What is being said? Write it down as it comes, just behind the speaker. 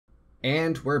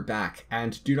And we're back.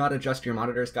 And do not adjust your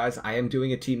monitors, guys. I am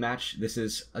doing a team match. This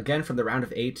is, again, from the round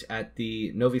of 8 at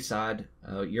the Novi Sad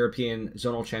European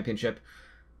Zonal Championship.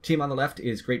 Team on the left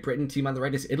is Great Britain. Team on the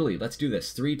right is Italy. Let's do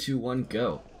this. 3, 2, 1,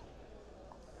 go.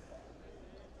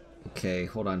 Okay,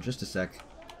 hold on just a sec.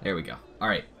 There we go. All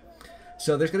right.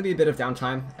 So there's going to be a bit of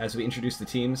downtime as we introduce the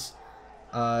teams.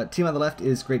 Team on the left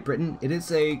is Great Britain. It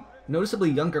is a noticeably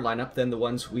younger lineup than the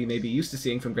ones we may be used to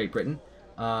seeing from Great Britain.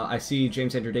 I see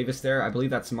James Andrew Davis there. I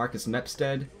believe that's Marcus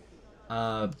Mepstead,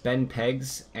 Ben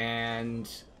Peggs, and...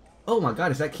 oh my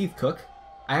god, is that Keith Cook?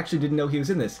 I actually didn't know he was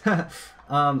in this.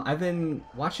 I've been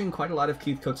watching quite a lot of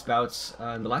Keith Cook's bouts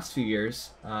in the last few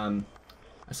years. I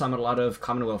saw him at a lot of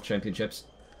Commonwealth Championships.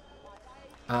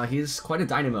 He's quite a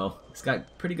dynamo. He's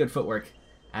got pretty good footwork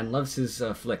and loves his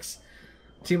flicks.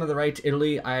 Team on the right,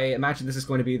 Italy. I imagine this is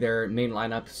going to be their main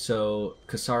lineup, so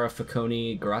Casara,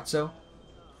 Facconi, Garazzo.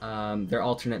 Their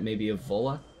alternate may be a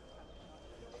Vola.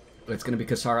 But it's going to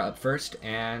be Casara up first,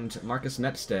 and Marcus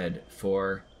Mepstead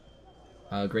for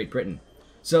Great Britain.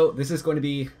 So this is going to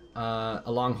be a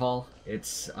long haul.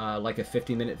 It's like a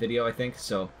 50-minute video, I think.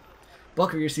 So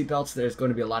buckle your seatbelts. There's going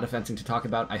to be a lot of fencing to talk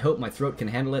about. I hope my throat can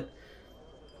handle it.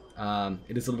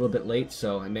 It is a little bit late,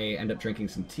 so I may end up drinking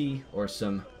some tea or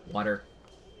some water.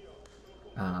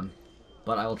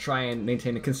 But I will try and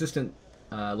maintain a consistent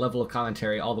level of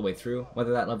commentary all the way through.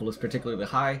 Whether that level is particularly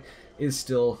high is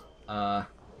still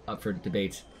up for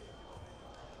debate.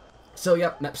 So,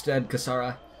 yep, Mepstead,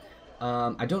 Casara.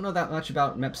 I don't know that much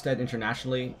about Mepstead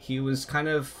internationally. He was kind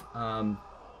of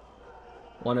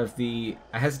one of the,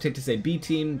 I hesitate to say B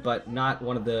team, but not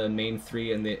one of the main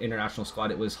three in the international squad.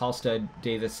 It was Halstead,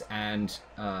 Davis, and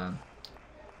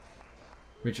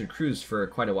Richard Cruz for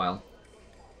quite a while.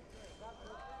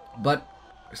 But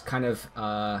it's kind of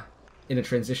in a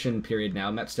transition period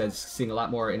now. Mepstead's seeing a lot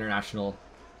more international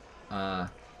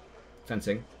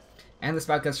fencing. And this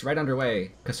bout gets right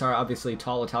underway. Casara, obviously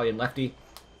tall Italian lefty.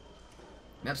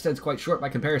 Mepstead's quite short by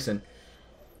comparison.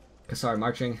 Casara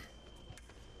marching.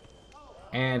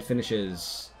 And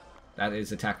finishes. That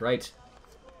is attack right.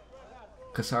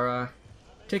 Casara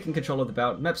taking control of the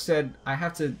bout. Mepstead, I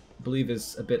have to believe,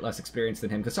 is a bit less experienced than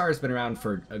him. Casara's been around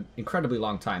for an incredibly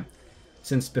long time.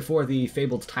 Since before the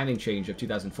fabled timing change of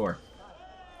 2004.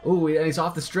 Ooh, and he's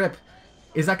off the strip.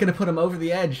 Is that going to put him over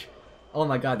the edge? Oh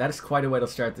my god, that is quite a way to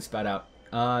start this bout out.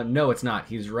 No, it's not.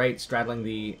 He's right straddling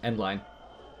the end line.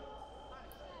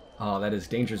 Oh, that is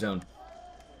danger zone.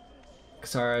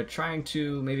 Casara trying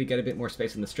to maybe get a bit more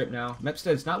space in the strip now.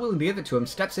 Mepstead's not willing to give it to him.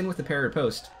 Steps in with the parrier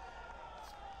post.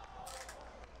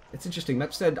 It's interesting.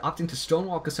 Mepstead opting to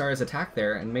stonewall Casara's attack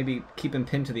there and maybe keep him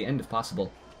pinned to the end if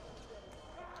possible.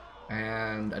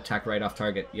 And attack right off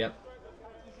target. Yep.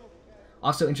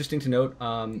 Also interesting to note,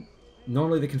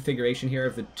 normally the configuration here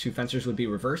of the two fencers would be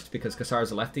reversed because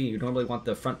Casara's a lefty. You normally want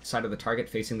the front side of the target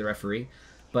facing the referee.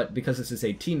 But because this is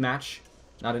a team match,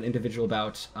 not an individual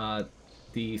bout,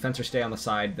 the fencers stay on the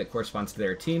side that corresponds to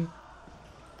their team.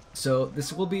 So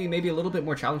this will be maybe a little bit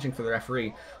more challenging for the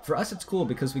referee. For us, it's cool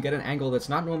because we get an angle that's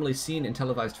not normally seen in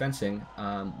televised fencing.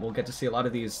 We'll get to see a lot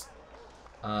of these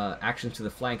actions to the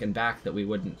flank and back that we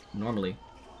wouldn't normally.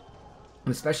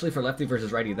 And especially for lefty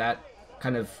versus righty, that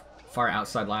kind of far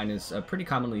outside line is a pretty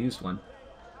commonly used one.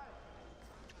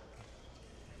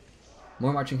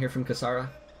 More marching here from Casara.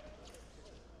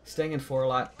 Staying in 4 a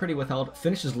lot, pretty withheld.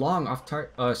 Finishes long off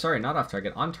target. Sorry, not off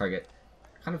target, on target.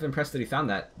 Kind of impressed that he found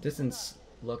that. Distance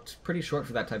looked pretty short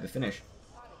for that type of finish.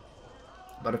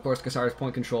 But of course, Casara's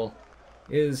point control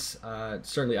is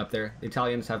certainly up there. The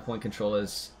Italians have point control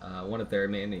as one of their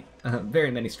many,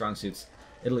 very many strong suits.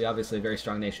 Italy, obviously, a very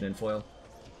strong nation in foil.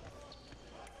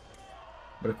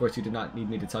 But of course, you did not need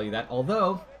me to tell you that.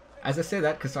 Although, as I say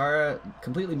that, Casara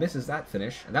completely misses that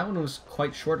finish. And that one was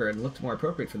quite shorter and looked more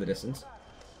appropriate for the distance.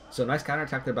 So nice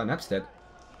counterattack there by Mepstead.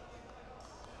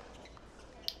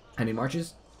 And he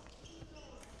marches.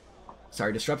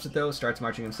 Sorry, disrupts it though. Starts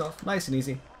marching himself. Nice and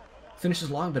easy.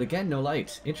 Finishes long, but again, no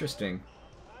light. Interesting.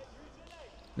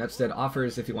 Mepstead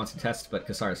offers if he wants to test, but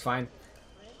Casara's fine.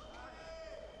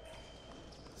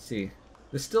 Let's see.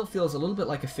 This still feels a little bit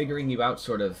like a figuring you out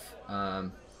sort of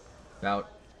bout.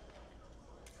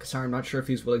 Casara, I'm not sure if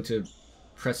he's willing to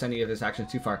press any of his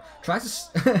actions too far. Tries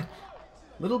to...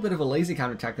 little bit of a lazy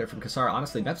counterattack there from Casara.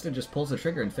 Honestly, Mepstead just pulls the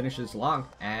trigger and finishes long,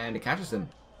 and it catches him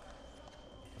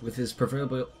with his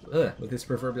proverbial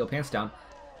pants down.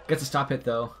 Gets a stop hit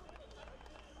though.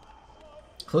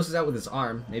 Closes out with his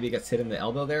arm. Maybe gets hit in the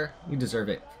elbow there. You deserve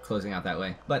it closing out that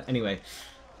way. But anyway,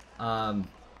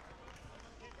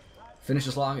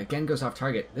 finishes long. Again goes off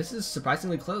target. This is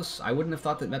surprisingly close. I wouldn't have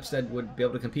thought that Mepstead would be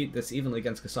able to compete this evenly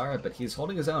against Casara, but he's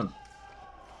holding his own.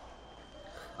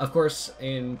 Of course,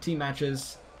 in team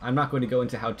matches, I'm not going to go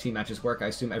into how team matches work. I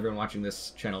assume everyone watching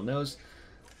this channel knows.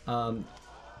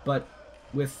 But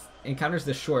with encounters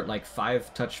this short, like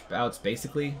 5 touch bouts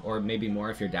basically, or maybe more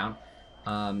if you're down,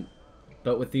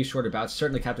 but with these shorter bouts,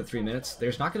 certainly capped at 3 minutes,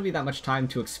 there's not going to be that much time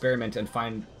to experiment and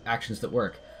find actions that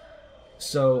work.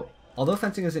 So, although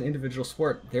fencing is an individual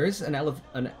sport, there is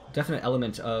a definite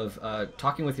element of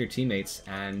talking with your teammates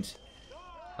and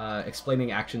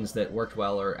explaining actions that worked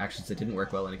well or actions that didn't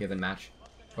work well in a given match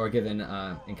or a given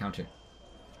encounter.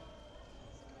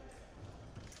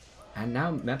 And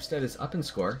now Mepstead is up in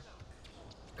score.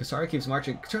 Kasara keeps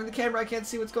marching. Turn the camera, I can't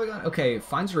see what's going on. Okay,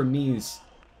 finds remise.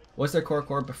 Was there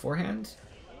core beforehand?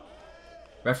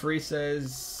 Referee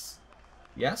says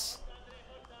yes.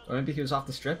 Or maybe he was off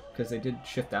the strip, because they did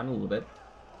shift down a little bit.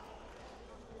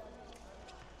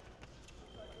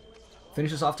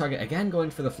 Finishes off target, again going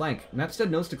for the flank. Mepstead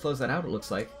knows to close that out, it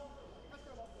looks like.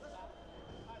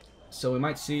 So we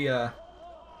might see,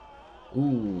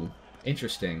 ooh,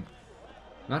 interesting.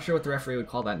 Not sure what the referee would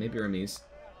call that, maybe remise.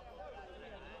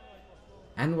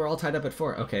 And we're all tied up at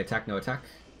 4. Okay, attack, no attack.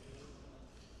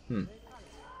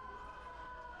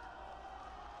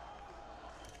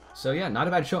 So yeah, not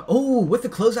a bad show. Oh, with the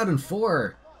closeout in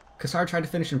 4! Kassar tried to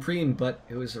finish in Preem, but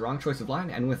it was the wrong choice of line,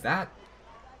 and with that,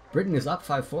 Britain is up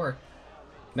 5-4.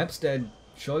 Mepstead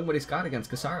showing what he's got against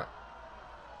Kassara.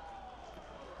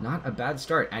 Not a bad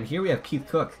start. And here we have Keith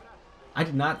Cook. I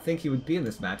did not think he would be in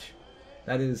this match.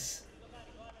 That is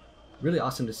really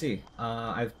awesome to see.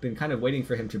 I've been kind of waiting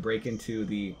for him to break into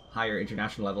the higher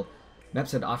international level.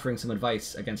 Mepstead offering some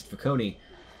advice against Facconi.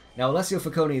 Now, Alessio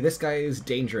Facconi, this guy is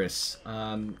dangerous.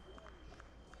 For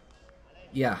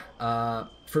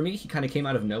me, he kind of came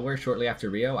out of nowhere shortly after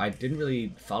Rio. I didn't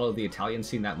really follow the Italian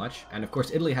scene that much. And of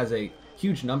course, Italy has a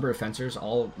huge number of fencers,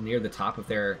 all near the top of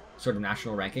their sort of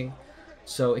national ranking.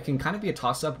 So it can kind of be a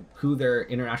toss-up who their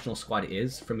international squad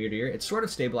is from year to year. It's sort of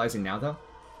stabilizing now, though.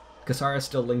 Kassara is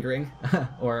still lingering,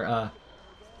 or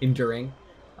enduring.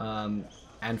 And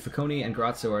Facconi and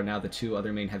Grazzo are now the 2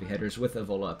 other main heavy hitters, with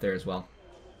Evola up there as well.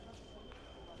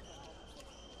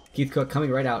 Keith Cook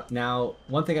coming right out. Now,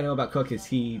 one thing I know about Cook is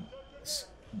he's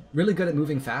really good at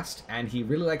moving fast, and he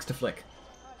really likes to flick.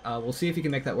 We'll see if he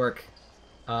can make that work.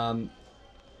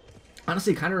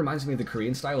 Honestly, it kind of reminds me of the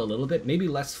Korean style a little bit. Maybe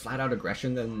less flat-out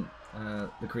aggression than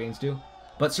the Koreans do.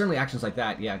 But certainly actions like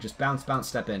that, yeah, just bounce, bounce,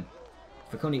 step in.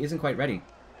 Facconi isn't quite ready.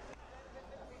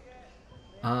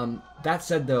 That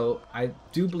said, though, I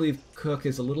do believe Cook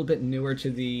is a little bit newer to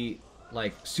the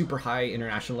like super high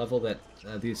international level that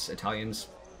these Italians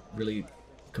really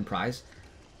comprise.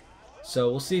 So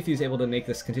we'll see if he's able to make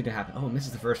this continue to happen. Oh,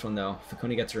 misses the first one, though.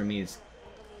 Facconi gets a remise.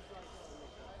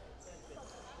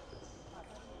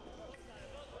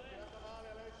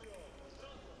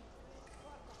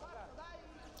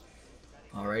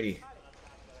 Alrighty.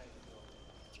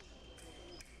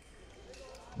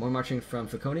 More marching from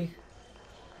Facconi.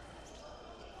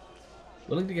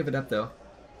 Willing to give it up, though.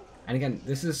 And again,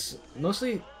 this is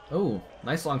mostly... Oh,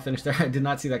 nice long finish there. I did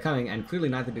not see that coming, and clearly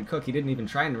neither did Cook. He didn't even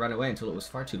try and run away until it was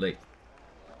far too late.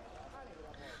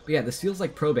 But yeah, this feels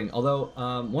like probing, although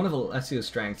one of Alessio's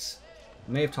strengths,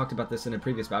 I may have talked about this in a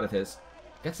previous bout of his,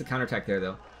 gets the counterattack there,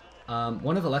 though.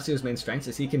 One of Alessio's main strengths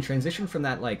is he can transition from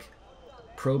that, like,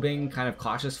 probing, kind of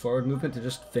cautious forward movement to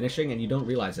just finishing, and you don't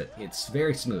realize it. It's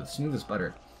very smooth. Smooth as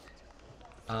butter.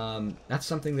 That's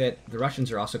something that the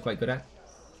Russians are also quite good at.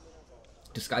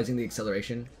 Disguising the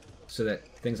acceleration so that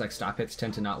things like stop hits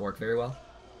tend to not work very well.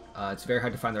 It's very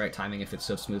hard to find the right timing if it's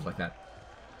so smooth like that.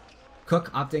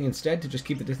 Cook opting instead to just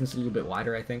keep the distance a little bit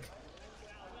wider, I think.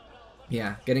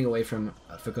 Yeah, getting away from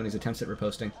Facconi's attempts at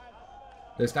riposting.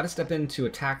 There's got to step in to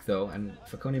attack, though, and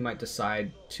Facconi might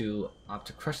decide to opt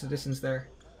to crush the distance there.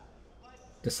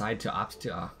 Decide to opt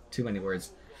to... too many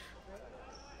words.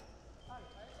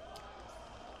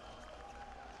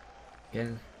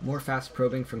 Again, more fast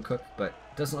probing from Cook, but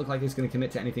doesn't look like he's going to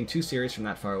commit to anything too serious from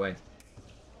that far away.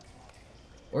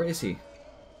 Or is he?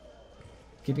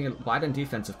 Keeping it wide on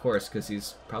defense, of course, because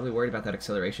he's probably worried about that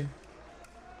acceleration.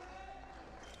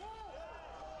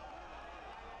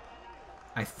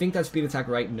 I think that's speed attack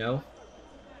right, no.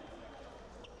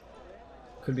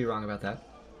 Could be wrong about that.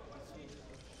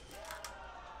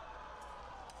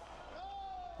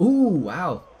 Ooh,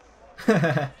 wow.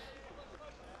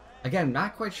 Again,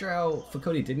 not quite sure how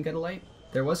Facconi didn't get a light.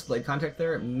 There was blade contact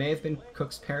there. It may have been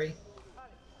Cook's parry.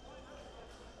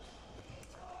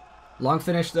 Long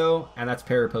finish, though, and that's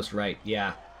parry post right.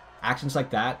 Yeah, actions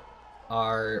like that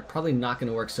are probably not going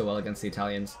to work so well against the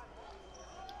Italians.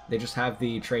 They just have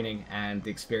the training and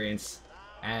the experience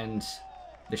and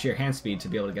the sheer hand speed to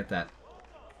be able to get that.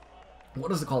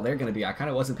 What is the call there going to be? I kind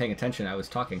of wasn't paying attention. I was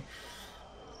talking.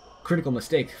 Critical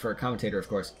mistake for a commentator, of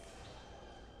course.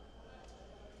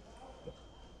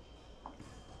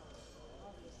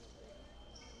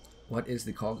 What is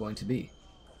the call going to be?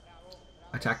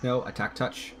 Attack no, attack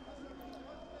touch.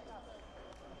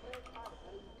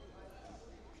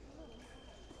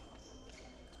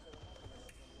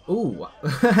 Ooh.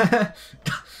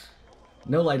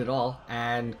 No light at all,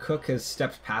 and Cook has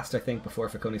stepped past, I think, before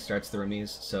Foconi starts the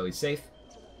remise, so he's safe.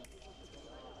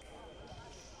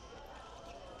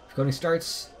 Foconi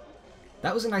starts.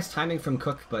 That was a nice timing from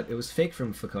Cook, but it was fake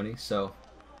from Foconi, so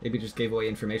maybe just gave away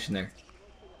information there.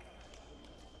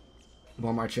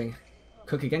 More marching.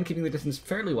 Cook again keeping the distance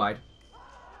fairly wide.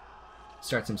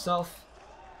 Starts himself.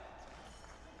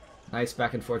 Nice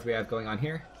back and forth we have going on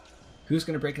here. Who's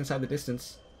going to break inside the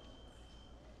distance?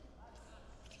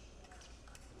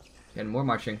 And more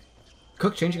marching.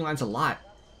 Cook changing lines a lot.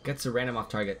 Gets a random off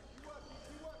target.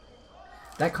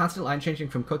 That constant line changing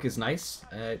from Cook is nice.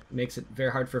 It makes it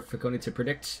very hard for Foconi to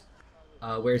predict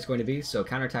where he's going to be, so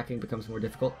counterattacking becomes more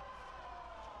difficult.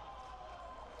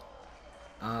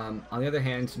 On the other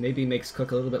hand, maybe makes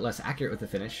Cook a little bit less accurate with the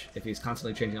finish. If he's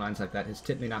constantly changing lines like that, his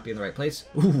tip may not be in the right place.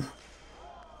 Ooh!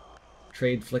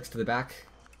 Trade flicks to the back.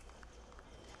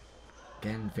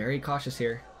 Again, very cautious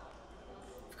here.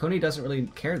 Foconi doesn't really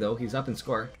care, though. He's up in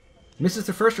score. Misses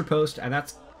the first riposte, and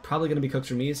that's probably going to be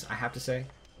Cook's remise, I have to say.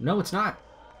 No, it's not.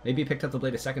 Maybe he picked up the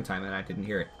blade a second time, and I didn't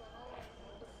hear it.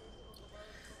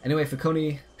 Anyway,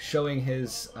 Foconi showing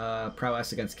his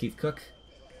prowess against Keith Cook.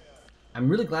 I'm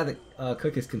really glad that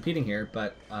Cook is competing here,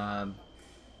 but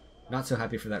not so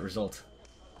happy for that result.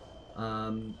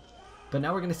 But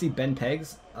now we're going to see Ben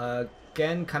Peggs.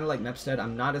 Again, kind of like Mepstead,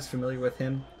 I'm not as familiar with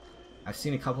him. I've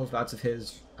seen a couple of bouts of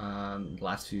his the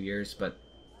last few years, but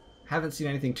haven't seen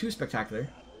anything too spectacular.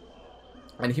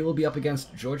 And he will be up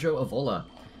against Giorgio Avola,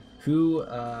 who,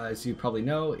 as you probably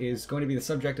know, is going to be the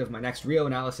subject of my next Rio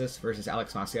analysis versus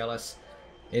Alex Macialis,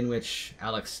 in which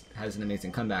Alex has an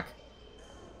amazing comeback.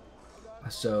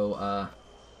 So,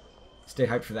 stay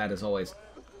hyped for that as always.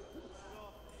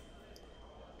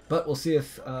 But we'll see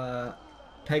if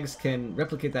Peggs can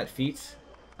replicate that feat,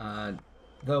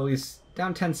 though he's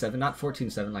down 10-7, not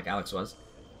 14-7 like Alex was.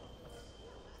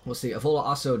 We'll see. Avola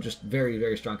also just very,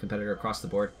 very strong competitor across the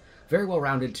board. Very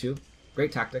well-rounded, too.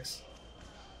 Great tactics.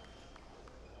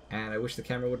 And I wish the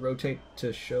camera would rotate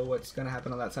to show what's going to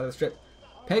happen on that side of the strip.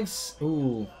 Peggs,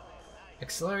 ooh.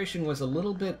 Acceleration was a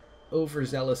little bit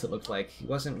overzealous, it looked like. He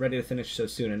wasn't ready to finish so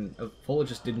soon, and Avola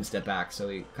just didn't step back, so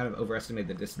he kind of overestimated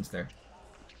the distance there.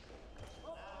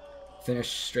 Finish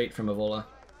straight from Avola.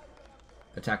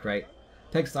 Attack right.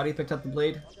 Peggs thought he picked up the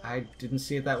blade. I didn't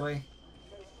see it that way.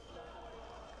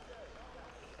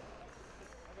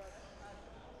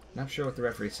 Not sure what the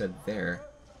referee said there.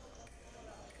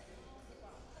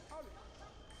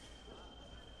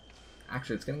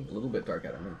 Actually, it's getting a little bit dark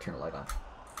out. I'm going to turn the light on.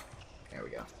 There we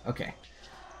go. Okay.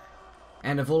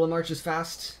 And Avola marches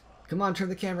fast. Come on, turn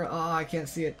the camera. Oh, I can't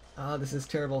see it. Oh, this is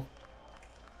terrible.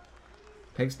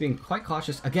 Peggs being quite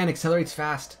cautious. Again, accelerates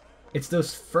fast. It's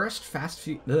those fast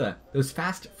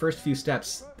first few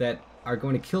steps that are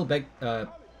going to kill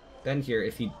Ben here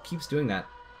if he keeps doing that.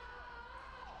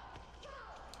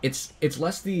 It's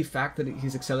less the fact that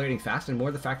he's accelerating fast and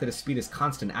more the fact that his speed is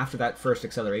constant after that first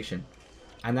acceleration.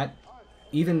 And that,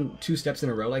 even 2 steps in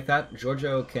a row like that,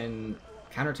 Giorgio can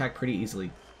counterattack pretty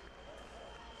easily.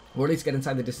 Or at least get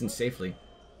inside the distance safely.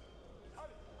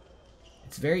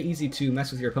 It's very easy to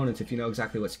mess with your opponents if you know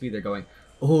exactly what speed they're going.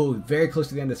 Oh, very close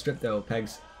to the end of the strip though,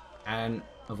 Peggs. And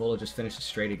Avola just finishes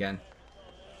straight again.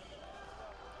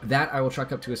 That I will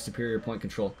chalk up to his superior point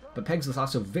control. But Peggs was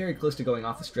also very close to going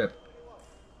off the strip.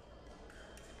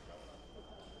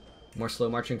 More slow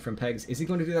marching from Peggs. Is he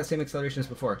going to do that same acceleration as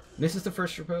before? Misses the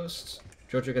first riposte.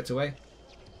 Giorgio gets away.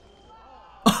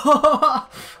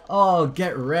 Oh,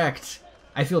 get wrecked.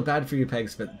 I feel bad for you,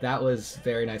 Peggs, but that was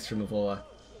very nice from Avola.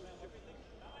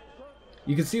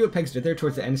 You can see what Peggs did there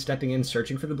towards the end, stepping in,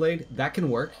 searching for the blade. That can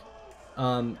work.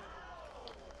 Oh,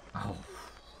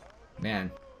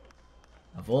 man.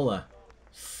 Avola.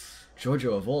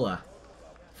 Giorgio Avola.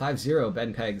 5-0,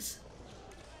 Ben Peggs.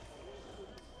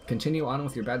 Continue on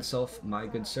with your bad self, my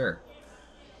good sir.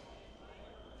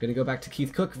 Gonna go back to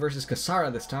Keith Cook versus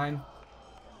Kasara this time.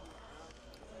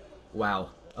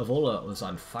 Wow. Avola was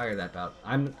on fire that bout.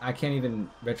 I can't even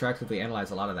retroactively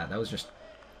analyze a lot of that. That was just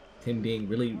him being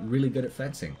really, really good at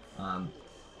fencing.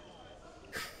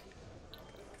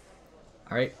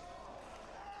 Alright.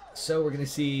 So we're going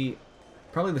to see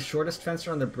probably the shortest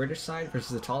fencer on the British side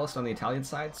versus the tallest on the Italian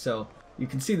side. So you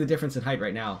can see the difference in height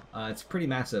right now. It's pretty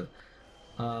massive.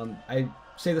 I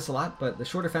say this a lot, but the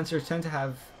shorter fencers tend to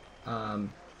have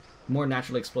more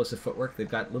naturally explosive footwork. They've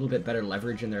got a little bit better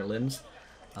leverage in their limbs,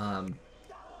 and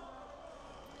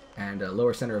a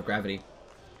lower center of gravity.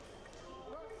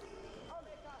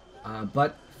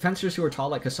 But fencers who are tall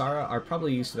like Kasara are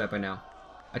probably used to that by now.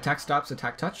 Attack stops,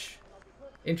 attack touch.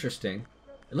 Interesting.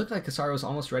 It looked like Kasara was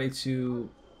almost ready to...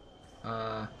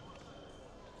 Oh,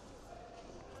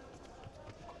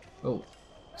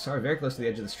 Kasara very close to the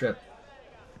edge of the strip.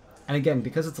 And again,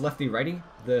 because it's lefty-righty,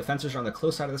 the fencers are on the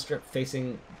close side of the strip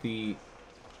facing the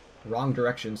wrong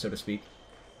direction, so to speak.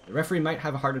 The referee might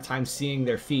have a harder time seeing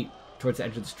their feet towards the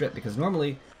edge of the strip, because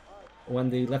normally when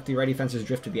the lefty-righty fencers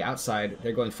drift to the outside,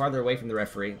 they're going farther away from the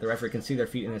referee. The referee can see their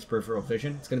feet in his peripheral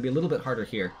vision. It's going to be a little bit harder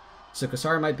here. So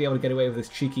Kasara might be able to get away with this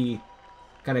cheeky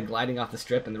kind of gliding off the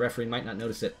strip, and the referee might not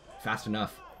notice it fast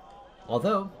enough.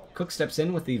 Although, Cook steps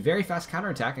in with the very fast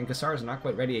counterattack, and Kasara's not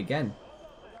quite ready again.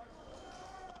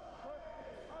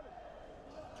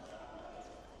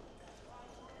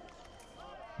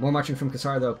 More marching from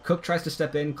Kasara, though. Cook tries to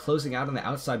step in, closing out on the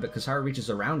outside, but Kasara reaches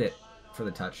around it for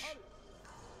the touch.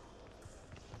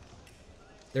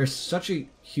 There's such a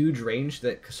huge range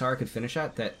that Kasara could finish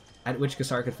at which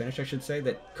Kasara could finish, I should say,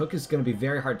 that Cook is going to be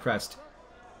very hard-pressed.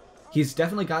 He's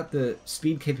definitely got the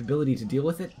speed capability to deal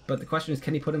with it, but the question is,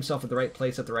 can he put himself at the right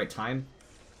place at the right time?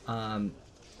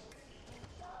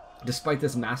 Despite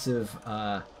this massive,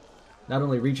 not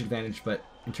only reach advantage, but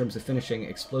in terms of finishing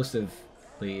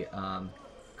explosively,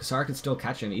 Kasara could still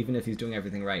catch him, even if he's doing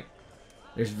everything right.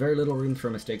 There's very little room for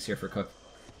mistakes here for Cook.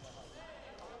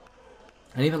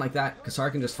 And even like that,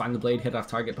 Kasara can just find the blade, hit off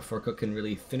target before Cook can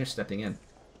really finish stepping in.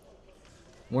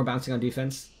 More bouncing on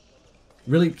defense.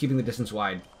 Really keeping the distance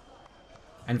wide.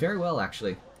 And very well,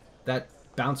 actually. That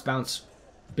bounce,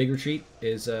 big retreat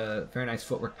is a very nice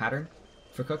footwork pattern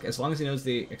for Cook, as long as he knows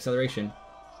the acceleration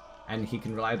and he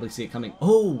can reliably see it coming.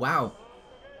 Oh, wow!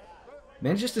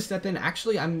 Manages to step in.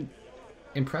 Actually, I'm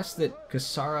impressed that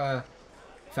Kasara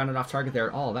found it off target there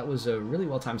at all. That was a really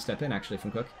well-timed step in, actually,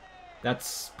 from Cook.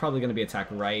 That's probably going to be attack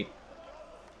right.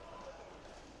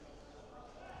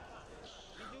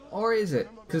 Or is it?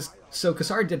 So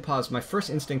Kasara did pause. My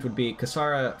first instinct would be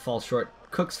Kasara falls short,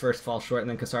 Cook's first falls short, and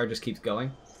then Kasara just keeps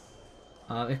going.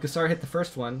 If Kasara hit the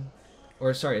first one,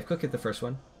 or sorry, if Cook hit the first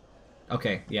one.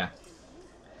 Okay, yeah.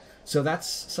 So that's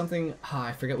something,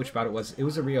 I forget which bout it was. It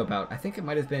was a Rio bout. I think it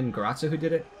might have been Garazzo who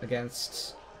did it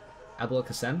against Abdul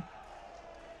Qassem.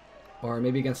 Or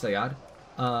maybe against Ayad.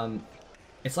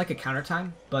 It's like a counter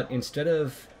time, but instead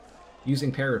of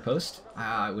using parry riposte,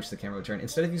 I wish the camera would turn.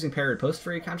 Instead of using parry riposte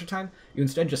for your counter time, you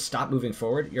instead just stop moving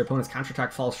forward, your opponent's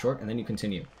counterattack falls short, and then you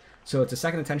continue. So it's a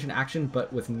second attention action,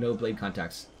 but with no blade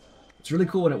contacts. It's really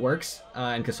cool when it works,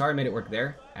 and Kasara made it work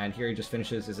there, and here he just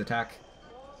finishes his attack.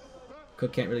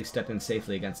 Cook can't really step in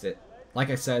safely against it. Like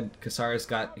I said, Kasara's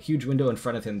got a huge window in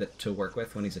front of him to work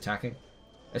with when he's attacking,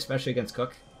 especially against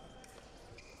Cook.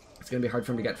 It's going to be hard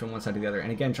for him to get from one side to the other.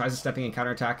 And again, tries a stepping and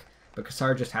counterattack, but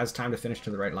Kasara just has time to finish to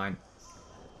the right line.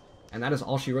 And that is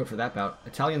all she wrote for that bout.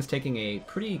 Italian's taking a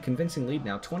pretty convincing lead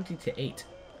now, 20-8.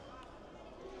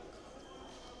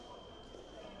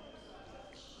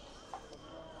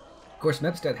 Of course,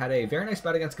 Mepstead had a very nice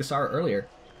bout against Kasara earlier.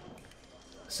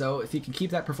 So if he can keep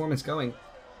that performance going, he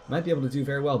might be able to do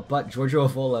very well. But Giorgio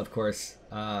Avola, of course,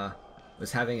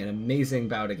 was having an amazing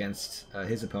bout against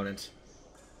his opponent.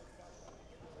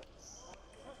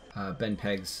 Ben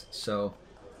Pegs, so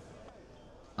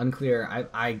unclear.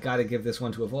 I gotta give this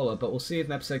one to Avola, but we'll see if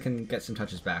Mepsa can get some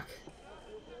touches back.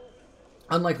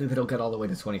 Unlikely that he'll get all the way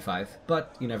to 25,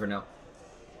 but you never know.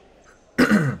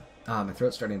 My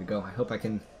throat's starting to go. I hope I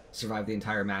can survive the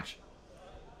entire match.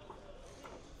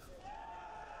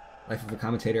 Life of a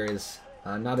commentator is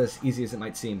not as easy as it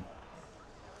might seem.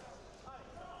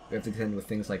 We have to contend with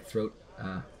things like throat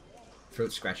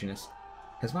scratchiness.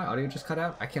 Has my audio just cut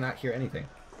out? I cannot hear anything.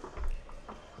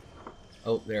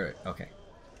 Oh, there. Okay.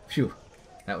 Phew.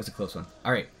 That was a close one.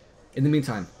 Alright. In the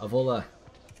meantime, Avola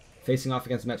facing off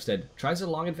against Mepstead. Tries a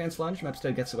long advanced lunge.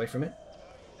 Mepstead gets away from it.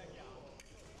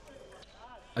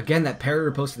 Again, that parry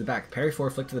riposte to the back. Parry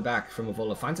 4 flick to the back from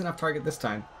Avola. Finds enough target this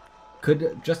time.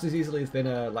 Could just as easily have been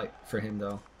a light for him,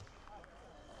 though.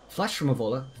 Flesh from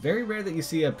Avola. Very rare that you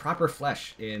see a proper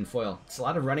flesh in foil. It's a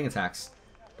lot of running attacks.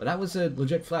 But that was a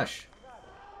legit flesh.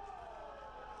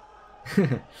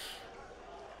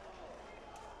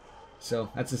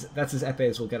 So that's as epee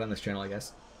as we'll get on this channel, I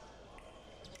guess.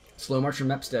 Slow march from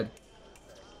Mepstead.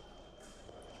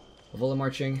 Avola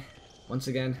marching once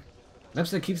again.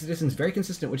 Mepstead keeps the distance very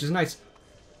consistent, which is nice.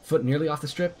 Foot nearly off the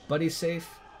strip, but he's safe.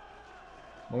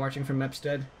 More marching from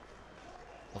Mepstead.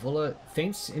 Avola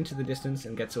feints into the distance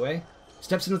and gets away.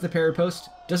 Steps in with the parry post.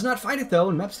 Does not find it, though,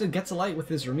 and Mepstead gets a light with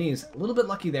his remise. A little bit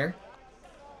lucky there.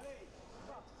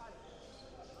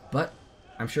 But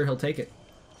I'm sure he'll take it.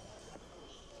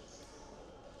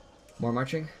 More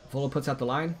marching. Volo puts out the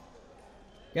line.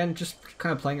 Again, just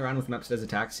kind of playing around with Mepstead's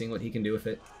attack, seeing what he can do with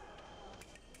it.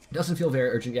 Doesn't feel very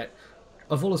urgent yet.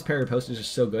 Avolo's parry post is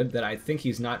just so good that I think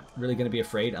he's not really going to be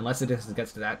afraid unless it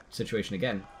gets to that situation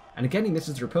again. And again, he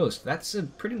misses the riposte. That's a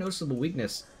pretty noticeable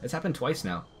weakness. It's happened twice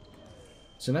now.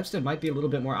 So Mepstead might be a little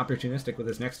bit more opportunistic with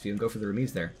his next few and go for the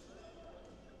remise there.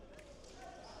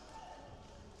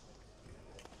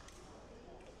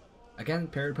 Again,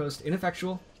 parry post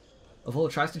ineffectual. Avolo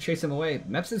tries to chase him away.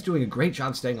 Mepstead's doing a great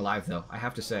job staying alive, though, I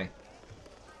have to say.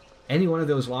 Any one of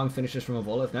those long finishes from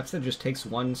Avolo, if Mepstead just takes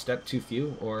one step too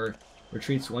few or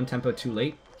retreats one tempo too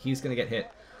late, he's going to get hit.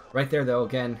 Right there, though,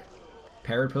 again,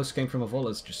 parry post came from Avolo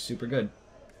is just super good.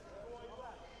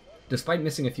 Despite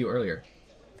missing a few earlier.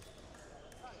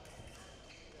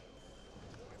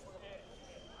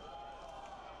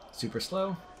 Super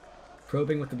slow.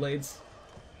 Probing with the blades.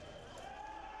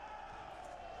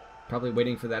 Probably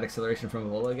waiting for that acceleration from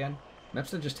Avolo again.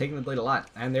 Mepstead just taking the blade a lot.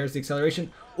 And there's the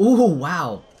acceleration. Ooh,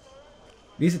 wow!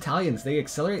 These Italians, they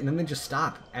accelerate and then they just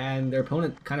stop. And their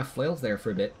opponent kind of flails there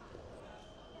for a bit.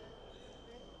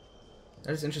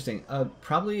 That is interesting.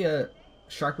 Probably a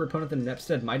sharper opponent than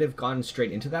Mepstead might have gone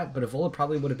straight into that, but Avolo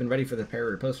probably would have been ready for the parry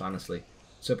riposte, honestly.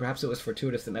 So perhaps it was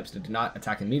fortuitous that Mepstead did not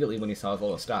attack immediately when he saw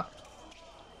Avolo stop.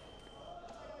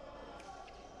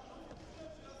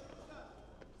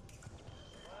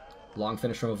 Long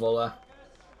finish from Avolo.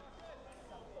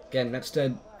 Again,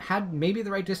 Mepstead had maybe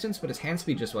the right distance, but his hand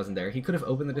speed just wasn't there. He could have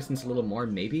opened the distance a little more,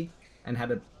 maybe, and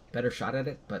had a better shot at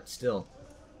it, but still.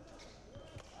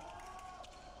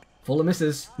 Avolo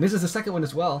misses. Misses the second one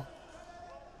as well.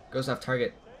 Goes off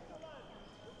target.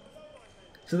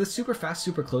 So this super fast,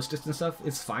 super close distance stuff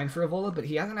is fine for Avolo, but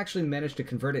he hasn't actually managed to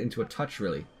convert it into a touch,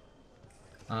 really.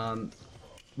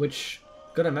 Which,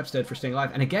 good on Mepstead for staying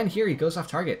alive. And again, here he goes off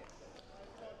target.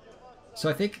 So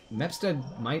I think Mepstead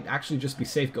might actually just be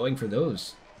safe going for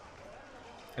those.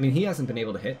 I mean, he hasn't been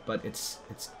able to hit, but it's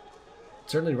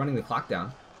certainly running the clock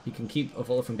down. He can keep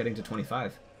Avolo from getting to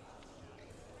 25.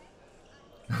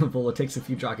 Avolo takes a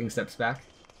few jogging steps back.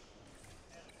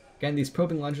 Again, these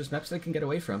probing lunges Mepstead can get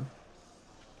away from.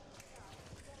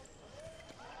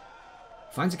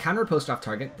 Finds a counter post off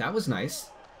target. That was nice.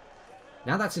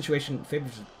 Now that situation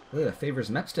favors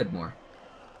Mepstead more.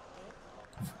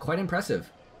 Quite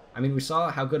impressive. I mean, we saw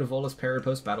how good Avolo's parry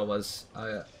post battle was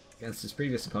against his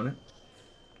previous opponent.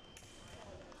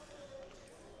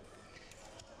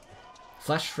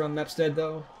 Flesh from Mepstead,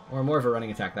 though, or more of a running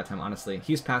attack that time, honestly.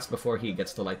 He's passed before he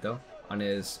gets the light, though, on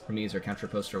his remise or counter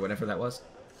post or whatever that was.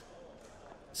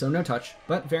 So no touch,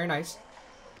 but very nice.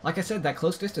 Like I said, that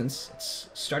close distance, it's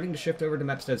starting to shift over to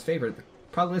Mepstead's favor. The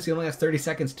problem is he only has 30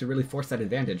 seconds to really force that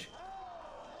advantage.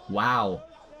 Wow.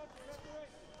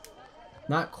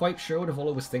 Not quite sure what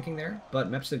Avolo was thinking there, but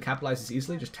Mepstead capitalizes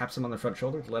easily, just taps him on the front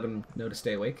shoulder to let him know to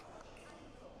stay awake.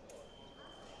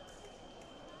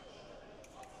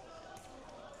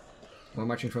 More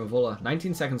marching from Avolo.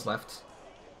 19 seconds left.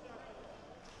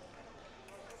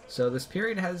 So this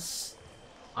period has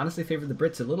honestly favored the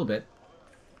Brits a little bit,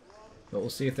 but we'll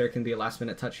see if there can be a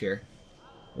last-minute touch here.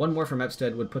 One more from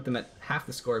Mepstead would put them at half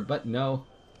the score, but no.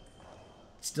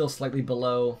 Still slightly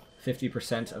below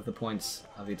 50% of the points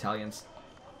of the Italians.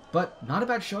 But not a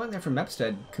bad showing there from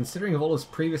Mepstead, considering Avolo's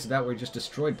previous bout where he just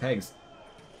destroyed pegs.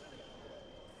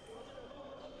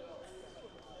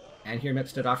 And here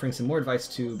Mepstead offering some more advice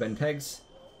to Ben Pegs,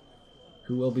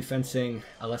 who will be fencing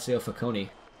Alessio Facconi.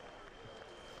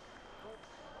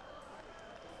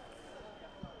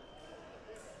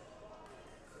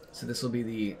 So this will be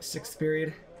the 6th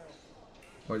period,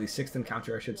 or the 6th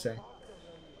encounter, I should say.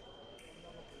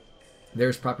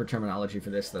 There's proper terminology for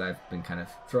this that I've been kind of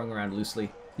throwing around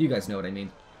loosely. You guys know what I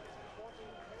mean.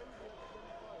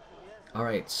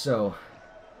 Alright, so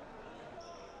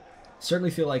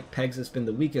certainly feel like Pegs has been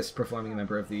the weakest performing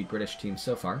member of the British team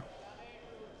so far.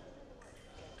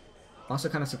 Also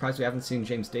kind of surprised we haven't seen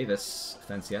James Davis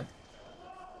fence yet.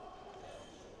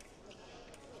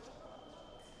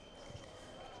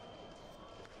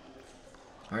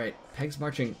 Alright, Pegs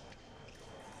marching.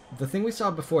 The thing we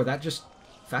saw before, that just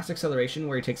fast acceleration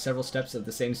where he takes several steps at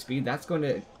the same speed, that's going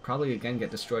to probably again get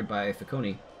destroyed by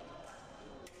Facconi.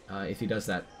 If he does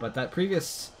that. But that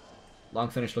previous long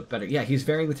finish looked better. Yeah, he's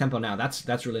varying the tempo now.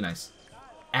 That's really nice.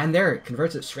 And there, it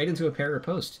converts it straight into a parry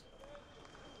riposte.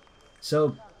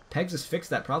 So Pegs has fixed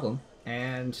that problem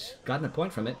and gotten a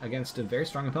point from it against a very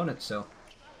strong opponent, so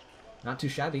not too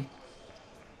shabby.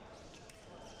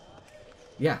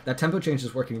 Yeah, that tempo change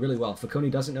is working really well.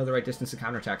 Facconi doesn't know the right distance to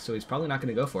counterattack, so he's probably not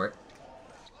going to go for it.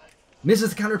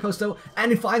 Misses the counter post, though,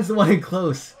 and he finds the one in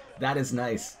close. That is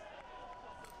nice.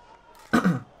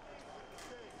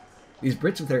 These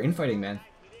Brits with their infighting, man.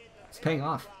 It's paying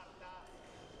off.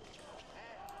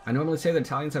 I normally say the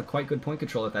Italians have quite good point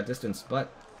control at that distance,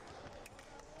 but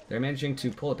they're managing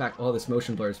to pull it back. Oh, this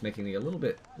motion blur is making me a little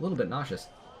bit nauseous.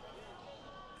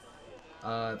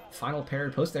 Final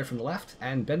paired post there from the left,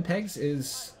 and Ben Pegs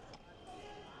is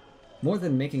more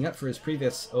than making up for his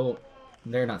previous... Oh,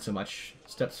 there not so much.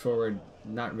 Steps forward,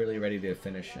 not really ready to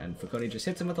finish, and Facconi just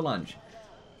hits him with a lunge.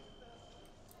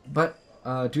 But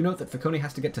do note that Facconi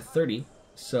has to get to 30,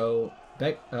 so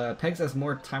Pegs has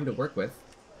more time to work with,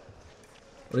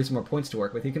 or at least more points to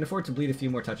work with. He can afford to bleed a few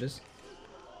more touches.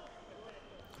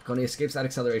 Facconi escapes that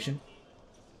acceleration.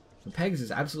 But Pegs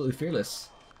is absolutely fearless.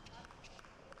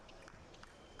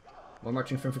 More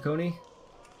marching from Facconi.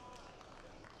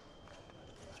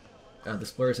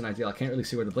 This blur isn't ideal. I can't really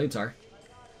see where the blades are.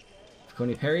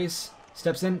 Facconi parries,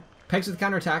 steps in, Pegs with the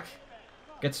counterattack,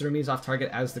 gets the remise off target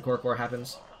as the core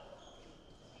happens.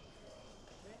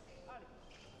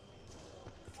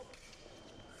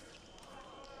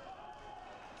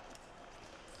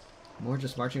 More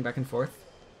just marching back and forth.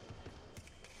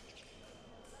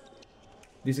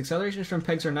 These accelerations from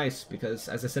Pegs are nice because,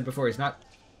 as I said before, he's not...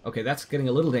 Okay, that's getting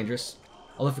a little dangerous.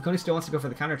 Although Facconi still wants to go for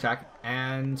the counterattack,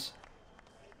 and...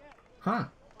 Huh.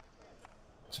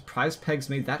 Surprised Pegs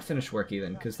made that finish work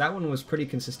even, because that one was pretty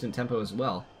consistent tempo as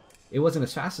well. It wasn't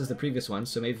as fast as the previous one,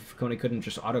 so maybe Facconi couldn't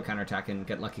just auto counterattack and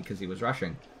get lucky because he was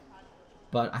rushing.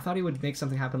 But I thought he would make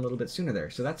something happen a little bit sooner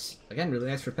there, so that's, again, really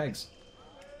nice for Pegs.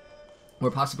 Or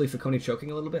possibly Facconi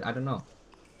choking a little bit, I don't know.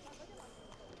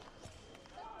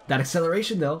 That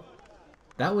acceleration, though,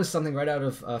 that was something right out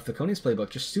of Facconi's playbook,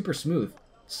 just super smooth.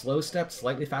 Slow step,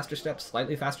 slightly faster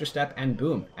step, and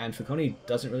boom. And Facconi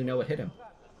doesn't really know what hit him.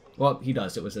 Well, he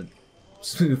does. It was a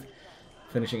smooth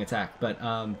finishing attack. But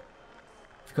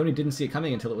Facconi didn't see it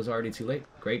coming until it was already too late.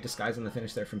 Great disguise on the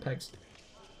finish there from Pegs.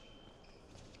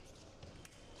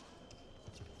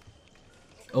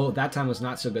 Oh, that time was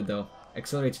not so good, though.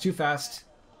 Accelerates too fast.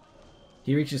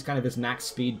 He reaches kind of his max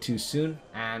speed too soon,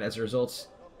 and as a result,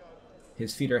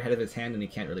 his feet are ahead of his hand and he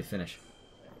can't really finish.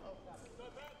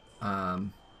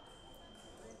 Kind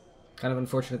of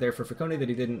unfortunate there for Facconi that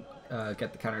he didn't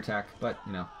get the counterattack, but,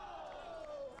 you know.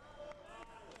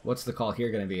 What's the call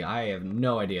here going to be? I have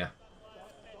no idea.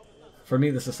 For me,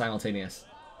 this is simultaneous.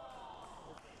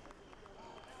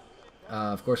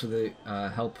 Of course, with the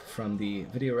help from the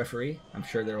video referee, I'm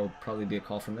sure there will probably be a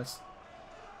call from this.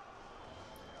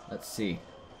 Let's see.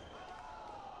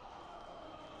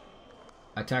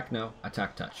 Attack no,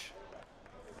 attack touch.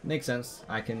 Makes sense.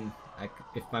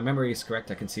 If my memory is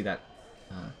correct, I can see that.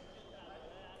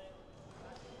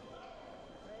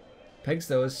 Pegs,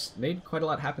 though, has made quite a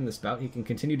lot happen this bout. He can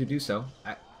continue to do so.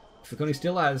 Facconi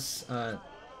still has...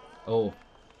 oh.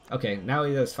 Okay, now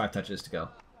he has 5 touches to go.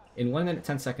 In 1 minute,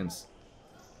 10 seconds.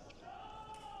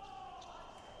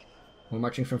 More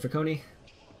marching from Facconi.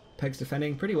 Pegs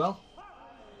defending pretty well.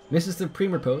 Misses the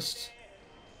Premier post.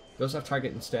 Goes off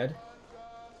target instead.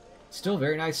 Still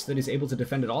very nice that he's able to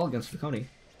defend it all against Facconi.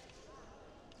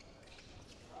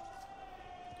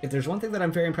 If there's one thing that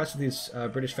I'm very impressed with these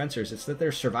British fencers, it's that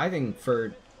they're surviving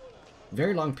for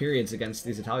very long periods against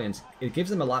these Italians. It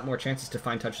gives them a lot more chances to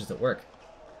find touches that work.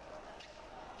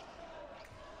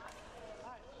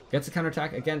 Gets a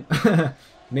counterattack again.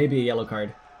 Maybe a yellow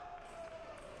card.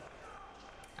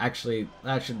 Actually,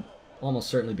 that should almost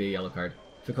certainly be a yellow card.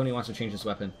 Facconi wants to change his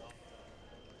weapon.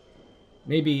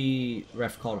 Maybe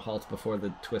ref called halt before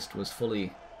the twist was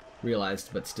fully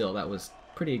realized, but still, that was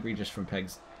pretty egregious from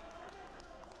Pegs.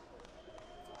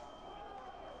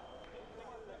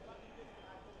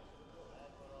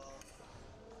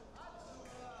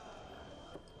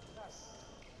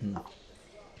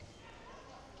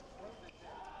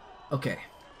 Okay.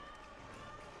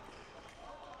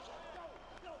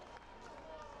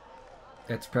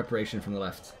 That's preparation from the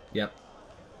left. Yep.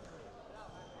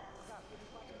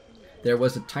 There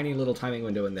was a tiny little timing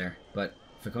window in there, but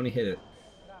Facconi hit it.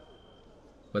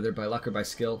 Whether by luck or by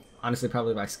skill. Honestly,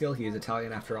 probably by skill. He is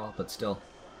Italian after all, but still.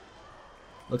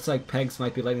 Looks like Pegs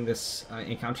might be letting this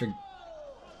encounter...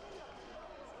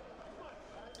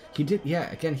 He did, yeah,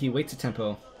 again, he waits a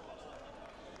tempo.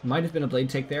 Might have been a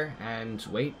blade take there, and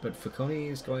wait, but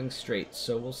Facconi is going straight,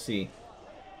 so we'll see.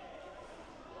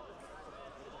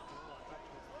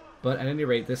 But at any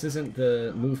rate, this isn't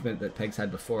the movement that Pegs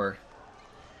had before.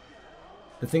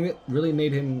 The thing that really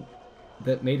made him,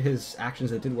 that made his actions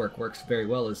that did works very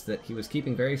well is that he was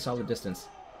keeping very solid distance.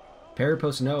 Parry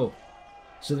post no.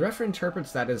 So the referee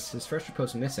interprets that as his first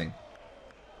riposte missing.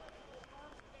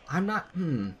 I'm not...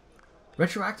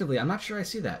 Retroactively, I'm not sure I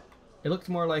see that. It looked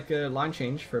more like a line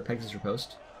change for Pegs'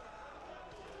 riposte.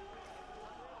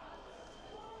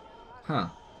 Huh.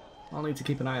 I'll need to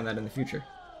keep an eye on that in the future.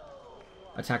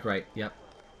 Attack right, yep.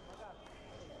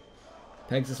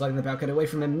 Pegs is letting the bout get away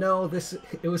from him. No,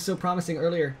 it was so promising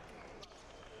earlier.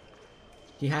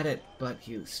 He had it, but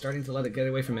he was starting to let it get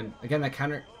away from him. Again, that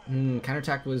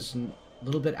counterattack was a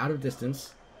little bit out of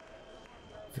distance.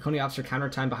 Ficoni opts for counter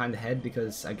time behind the head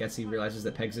because I guess he realizes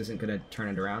that Pegs isn't going to turn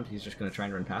it around. He's just going to try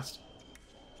and run past.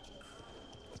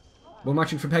 We're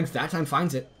marching for Pegs. That time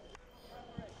finds it.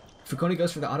 Ficoni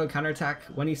goes for the auto counterattack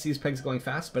when he sees Pegs going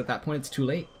fast, but at that point it's too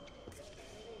late.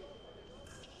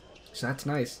 So that's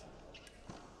nice.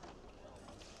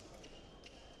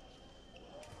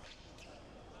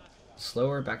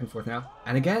 Slower, back and forth now.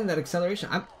 And again, that acceleration.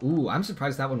 I'm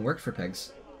surprised that one worked for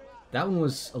Pegs. That one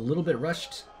was a little bit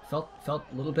rushed. Felt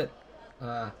a little bit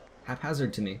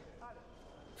haphazard to me.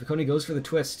 Ficoni goes for the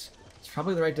twist. It's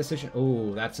probably the right decision.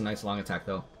 Oh, that's a nice long attack,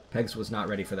 though. Pegs was not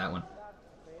ready for that one.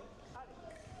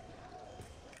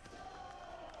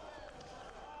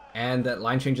 And that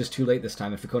line change is too late this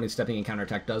time. If Ficoni's stepping in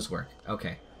counterattack does work.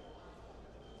 Okay.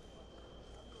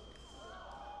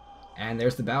 And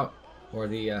there's the bout. Or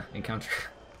the encounter.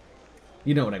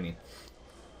 You know what I mean.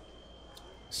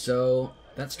 So,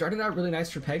 that started out really nice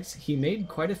for Pegs. He made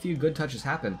quite a few good touches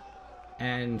happen.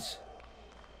 And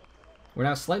we're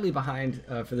now slightly behind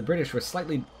for the British. We're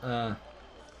slightly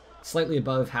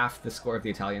above half the score of the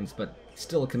Italians, but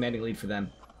still a commanding lead for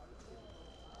them.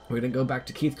 We're going to go back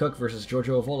to Keith Cook versus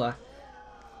Giorgio Vola.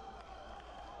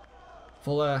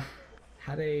 Vola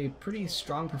had a pretty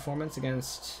strong performance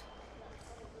against...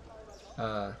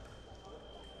 oh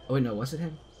wait, no, was it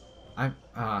him?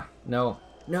 No.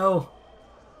 No!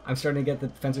 I'm starting to get the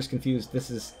fencers confused. This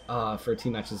is, for a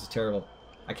team match, this is terrible.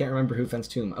 I can't remember who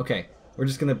fenced whom. Okay, we're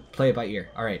just going to play it by ear.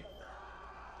 Alright.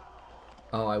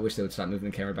 Oh, I wish they would stop moving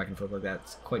the camera back and forth like that.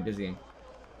 It's quite dizzying.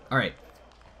 Alright.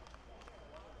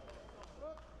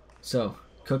 So,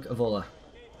 Cook, Avola.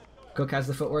 Cook has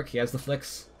the footwork, he has the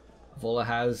flicks. Avola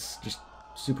has just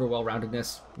super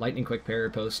well-roundedness, lightning quick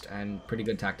parry post, and pretty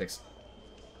good tactics.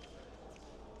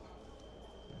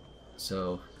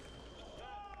 So,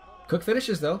 Cook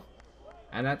finishes though,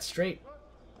 and that's straight.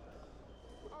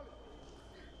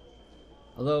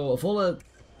 Although Avola,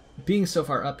 being so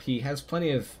far up, he has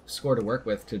plenty of score to work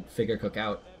with to figure Cook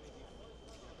out.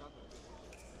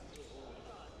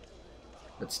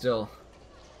 But still,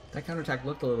 that counterattack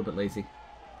looked a little bit lazy.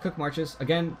 Cook marches.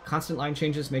 Again, constant line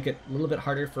changes make it a little bit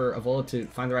harder for Avola to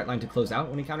find the right line to close out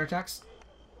when he counterattacks.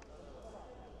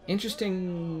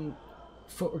 Interesting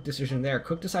footwork decision there.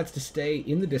 Cook decides to stay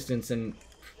in the distance and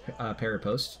parry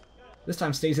post. This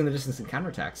time stays in the distance and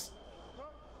counterattacks.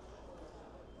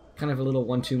 Kind of a little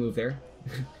 1-2 move there.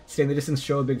 Stay in the distance,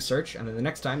 show a big search, and then the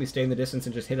next time you stay in the distance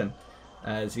and just hit him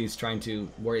as he's trying to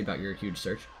worry about your huge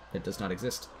search that does not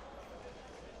exist.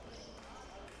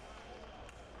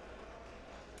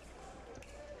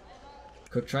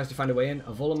 Cook tries to find a way in.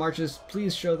 Avola marches.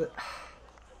 Please show that...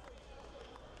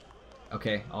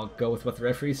 Okay, I'll go with what the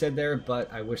referee said there,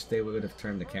 but I wish they would have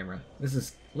turned the camera. This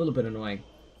is a little bit annoying.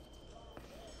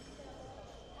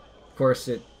 Of course,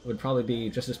 it would probably be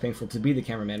just as painful to be the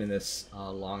cameraman in this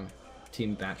long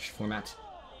team match format.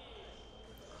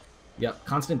 Yep,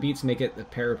 constant beats make it the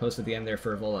parry post at the end there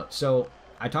for Avola. So,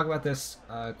 I talk about this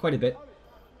quite a bit.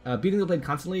 Beating the blade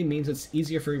constantly means it's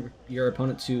easier for your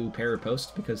opponent to parry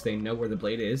post because they know where the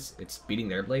blade is. It's beating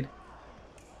their blade.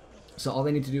 So all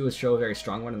they need to do is show a very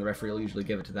strong one, and the referee will usually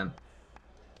give it to them.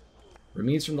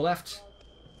 Remise from the left.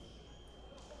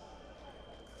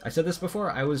 I said this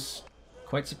before, I was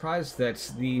quite surprised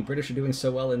that the British are doing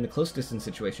so well in the close distance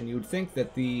situation. You would think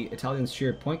that the Italians'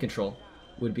 sheer point control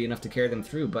would be enough to carry them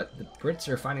through, but the Brits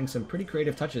are finding some pretty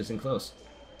creative touches in close.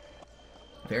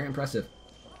 Very impressive.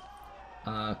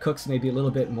 Cook's maybe a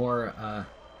little bit more,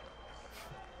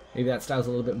 maybe that style's a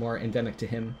little bit more endemic to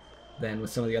him than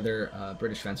with some of the other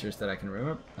British fencers that I can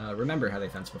remember how they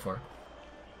fenced before.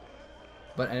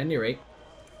 But at any rate,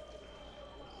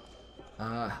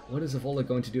 what is Avola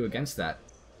going to do against that?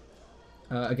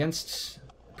 Against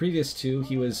previous two,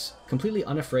 he was completely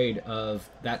unafraid of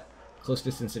that close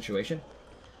distance situation.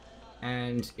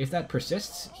 And if that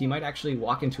persists, he might actually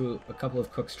walk into a couple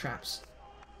of Cook's traps.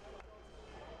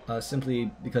 Simply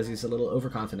because he's a little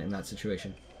overconfident in that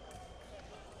situation.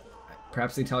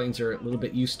 Perhaps the Italians are a little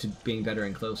bit used to being better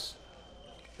in close.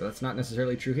 But that's not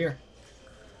necessarily true here.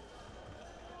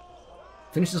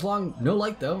 Finishes long, no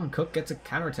light though, and Cook gets a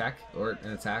counterattack, or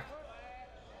an attack.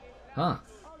 Huh.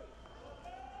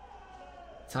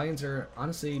 Italians are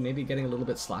honestly maybe getting a little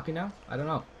bit sloppy now. I don't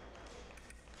know.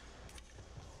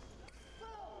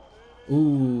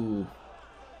 Ooh.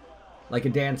 Like a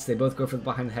dance, they both go for the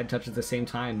behind the head touch at the same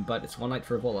time, but it's 1 light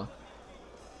for Evola.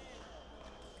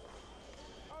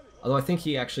 Although I think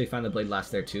he actually found the blade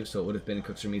last there too, so it would have been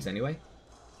Cook's remise anyway.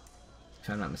 If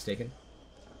I'm not mistaken.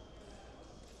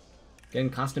 Getting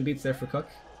constant beats there for Cook.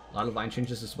 A lot of line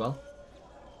changes as well.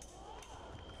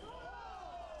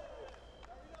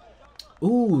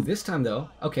 Ooh, this time though.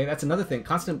 Okay, that's another thing.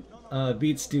 Constant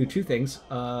beats do two things.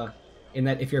 In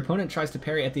that if your opponent tries to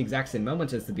parry at the exact same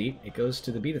moment as the beat, it goes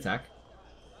to the beat attack.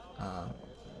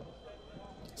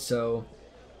 So,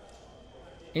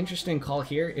 interesting call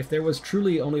here. If there was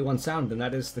truly only one sound, then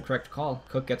that is the correct call.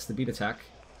 Cook gets the beat attack.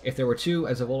 If there were two,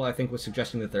 as Evola I think was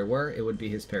suggesting that there were, it would be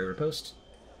his parry riposte,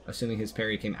 assuming his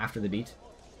parry came after the beat.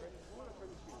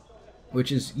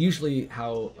 Which is usually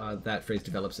how that phrase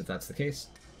develops if that's the case.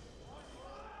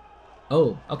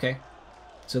 Oh, okay.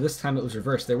 So this time it was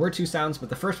reversed. There were two sounds, but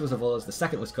the first was Evola's, the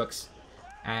second was Cook's.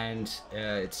 And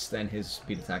it's then his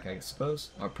beat attack, I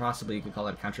suppose. Or possibly you could call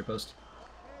that a counter post.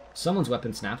 Someone's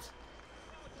weapon snapped.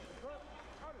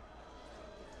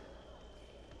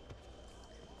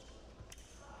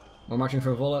 More marching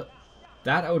from Evola.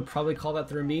 That, I would probably call that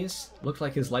the remise. Looked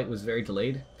like his light was very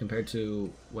delayed compared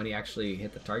to when he actually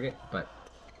hit the target, but,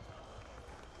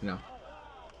 you know.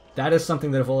 That is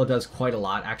something that Evola does quite a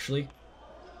lot, actually.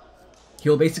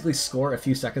 He'll basically score a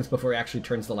few seconds before he actually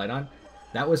turns the light on.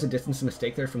 That was a distance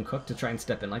mistake there from Cook to try and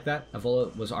step in like that.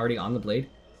 Evola was already on the blade,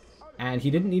 and he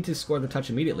didn't need to score the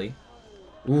touch immediately.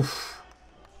 Oof.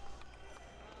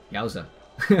 Yowza.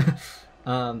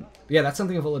 Yeah, that's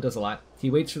something Evola does a lot. He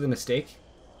waits for the mistake,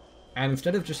 and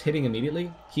instead of just hitting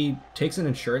immediately, he takes an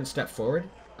insurance step forward,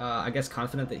 I guess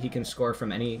confident that he can score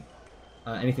from anything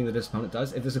that his opponent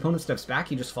does. If his opponent steps back,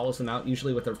 he just follows them out,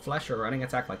 usually with a flesh or a running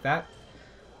attack like that.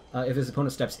 If his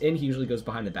opponent steps in, he usually goes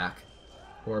behind the back,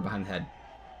 or behind the head.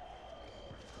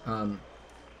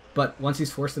 But once he's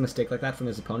forced a mistake like that from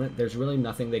his opponent, there's really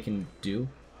nothing they can do.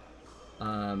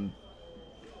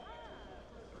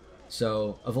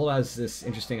 So Evola has this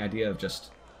interesting idea of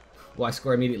just, why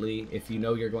score immediately? If you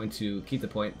know you're going to keep the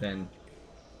point, then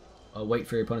wait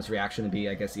for your opponent's reaction to be,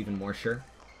 I guess, even more sure.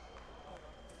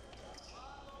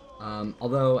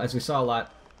 Although, as we saw a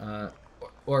lot,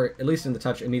 or at least in the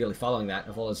touch immediately following that,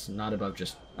 Evola's not above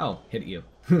just, oh, hit you.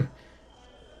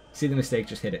 See the mistake,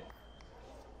 just hit it.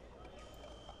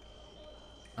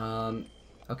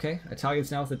 Okay,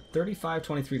 Italians now with a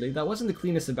 35-23 lead. That wasn't the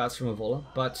cleanest of bouts from Evola,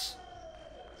 but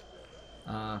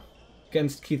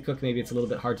against Keith Cook, maybe it's a little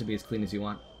bit hard to be as clean as you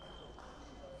want.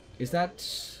 Is that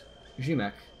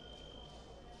Jimek?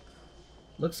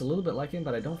 Looks a little bit like him,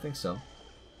 but I don't think so.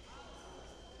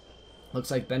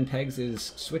 Looks like Ben Pegs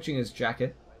is switching his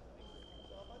jacket.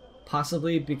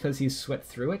 Possibly because he's sweat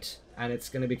through it, and it's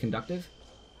going to be conductive.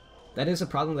 That is a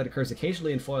problem that occurs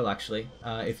occasionally in foil, actually.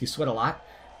 If you sweat a lot,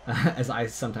 as I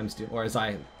sometimes do, or as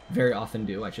I very often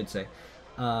do, I should say.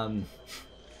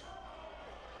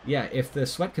 Yeah, if the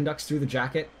sweat conducts through the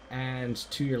jacket and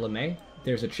to your lame,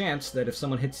 there's a chance that if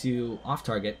someone hits you off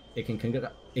target, it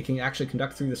can actually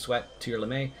conduct through the sweat to your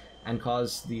lame and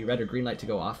cause the red or green light to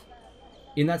go off.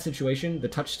 In that situation, the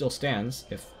touch still stands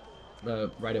if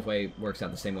the right-of-way works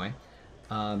out the same way,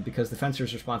 because the fencer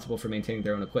is responsible for maintaining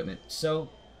their own equipment. So,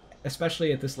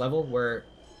 especially at this level where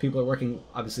people are working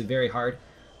obviously very hard,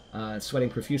 sweating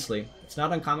profusely, it's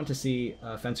not uncommon to see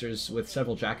fencers with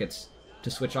several jackets to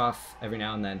switch off every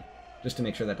now and then, just to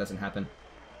make sure that doesn't happen.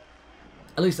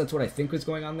 At least that's what I think was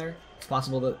going on there. It's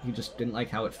possible that he just didn't like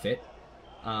how it fit,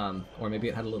 or maybe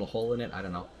it had a little hole in it, I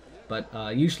don't know.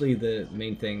 But usually the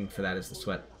main thing for that is the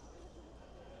sweat.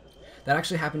 That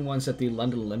actually happened once at the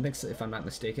London Olympics, if I'm not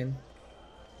mistaken.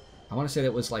 I want to say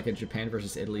that was like a Japan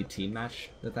versus Italy team match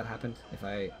that happened, if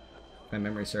my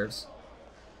memory serves.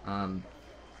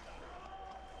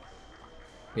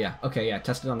 Yeah, okay, yeah,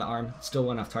 tested on the arm. Still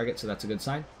went off target, so that's a good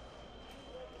sign.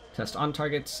 Test on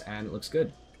targets, and it looks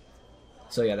good.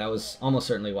 So yeah, that was almost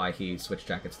certainly why he switched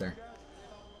jackets there.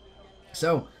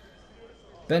 So,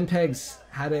 Ben Pegs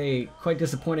had a quite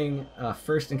disappointing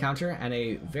first encounter and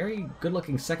a very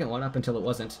good-looking second one up until it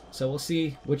wasn't. So we'll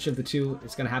see which of the two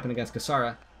is going to happen against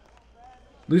Kasara.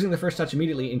 Losing the first touch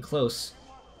immediately in close.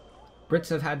 Brits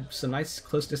have had some nice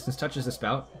close-distance touches this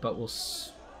bout, but we'll...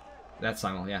 That's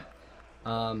Simon, yeah.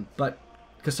 But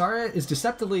Kasara is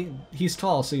deceptively... He's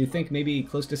tall, so you think maybe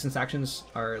close-distance actions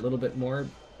are a little bit more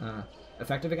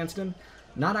effective against him.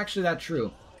 Not actually that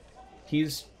true.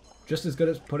 He's just as good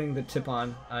at putting the tip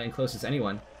on in close as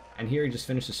anyone, and here he just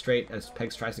finishes straight as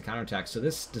Pegs tries to counterattack, so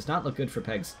this does not look good for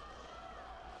Pegs.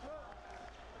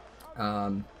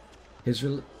 His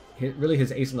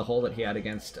ace in the hole that he had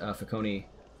against Facconi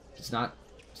does not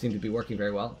seem to be working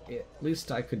very well. At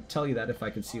least I could tell you that if I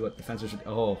could see what the fencers would...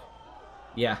 Oh,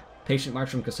 yeah. Patient march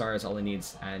from Cassara is all he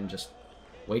needs, and just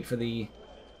wait for the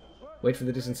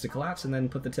distance to collapse and then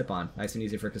put the tip on. Nice and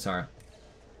easy for Cassara.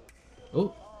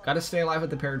 Oh, gotta stay alive with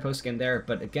the parried post again there,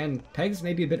 but again, Pegs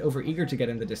may be a bit overeager to get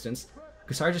in the distance.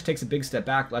 Cassara just takes a big step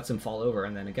back, lets him fall over,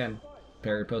 and then again,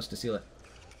 parried post to seal it.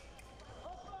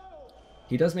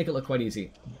 He does make it look quite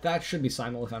easy. That should be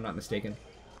simul if I'm not mistaken.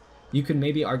 You could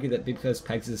maybe argue that because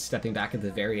Pegs is stepping back at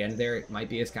the very end there, it might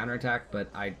be his counterattack, but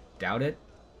I doubt it.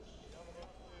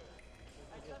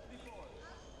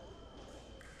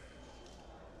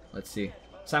 Let's see.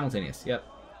 Simultaneous, yep.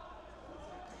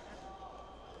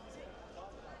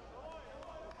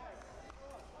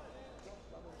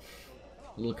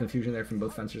 A little confusion there from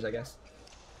both fencers, I guess.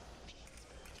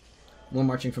 More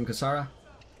marching from Cassara.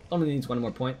 Only needs one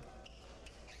more point.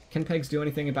 Can Pegs do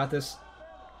anything about this?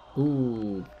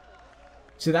 Ooh.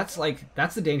 See, that's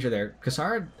the danger there.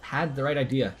 Cassara had the right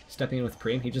idea, stepping in with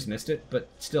Preem. He just missed it, but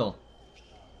still.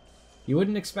 You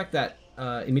wouldn't expect that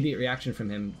immediate reaction from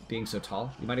him being so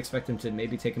tall. You might expect him to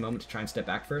maybe take a moment to try and step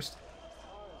back first.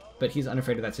 But he's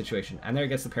unafraid of that situation. And there he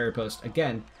gets the parry post.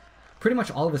 Again, pretty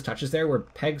much all of his touches there were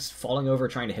Pegs falling over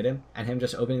trying to hit him, and him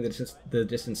just opening the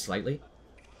distance slightly.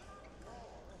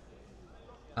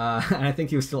 And I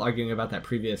think he was still arguing about that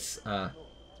previous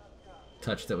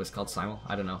touch that was called simul.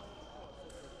 I don't know.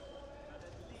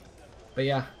 But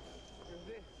yeah,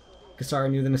 Cassara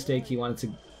knew the mistake he wanted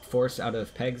to force out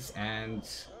of Pegs, and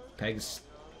Pegs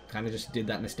kind of just did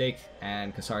that mistake,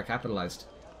 and Cassara capitalized.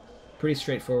 Pretty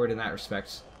straightforward in that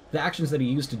respect. The actions that he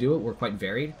used to do it were quite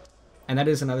varied, and that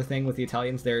is another thing with the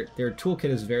Italians. Their toolkit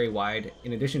is very wide,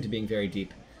 in addition to being very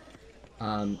deep.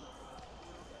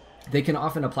 They can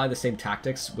often apply the same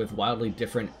tactics with wildly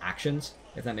different actions,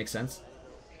 if that makes sense.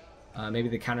 Maybe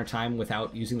the counter time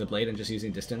without using the blade and just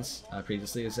using distance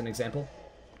previously is an example.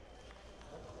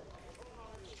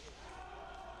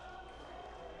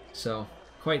 So,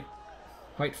 quite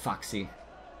foxy.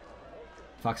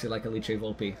 Foxy like Alice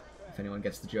Volpi, if anyone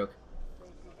gets the joke.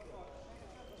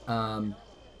 The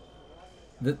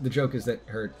joke is that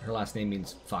her last name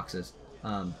means foxes.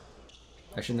 I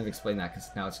shouldn't have explained that because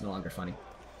now it's no longer funny.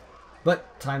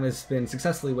 But time has been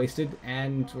successfully wasted,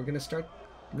 and we're going to start...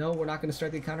 No, we're not going to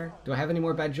start the counter. Do I have any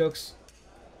more bad jokes?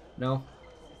 No?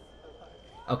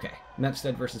 Okay.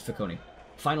 Mepstead versus Facconi.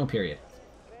 Final period.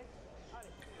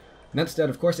 Mepstead,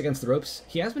 of course, against the ropes.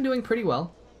 He has been doing pretty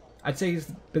well. I'd say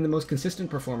he's been the most consistent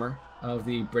performer of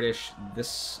the British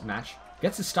this match.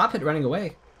 Gets his stop hit running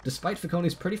away, despite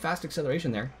Facconi's pretty fast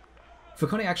acceleration there.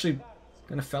 Facconi actually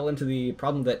kind of fell into the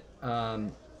problem that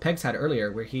Pegs had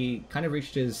earlier, where he kind of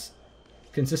reached his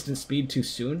consistent speed too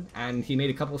soon, and he made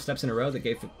a couple of steps in a row that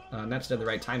gave Mepstead the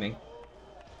right timing.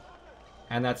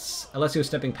 And that's Alessio was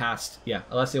stepping past. Yeah,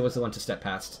 Alessio was the one to step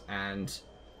past, and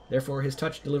therefore his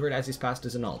touch delivered as he's passed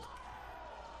is annulled.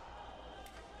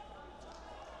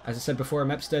 As I said before,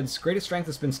 Mepstead's greatest strength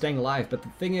has been staying alive, but the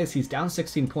thing is, he's down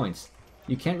 16 points.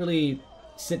 You can't really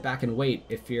sit back and wait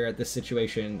if you're at this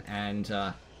situation and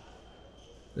the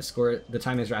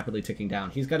time is rapidly ticking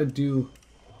down. He's got to do...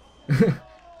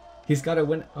 He's got to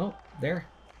win... Oh, there.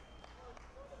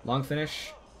 Long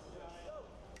finish.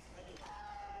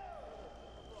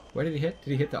 Where did he hit?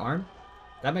 Did he hit the arm?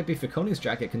 That might be Facconi's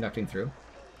jacket conducting through.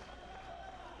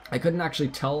 I couldn't actually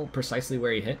tell precisely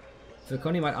where he hit.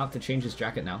 Facconi might opt to change his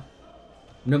jacket now.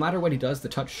 No matter what he does, the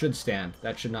touch should stand.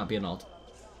 That should not be annulled.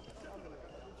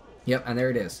 Yep, and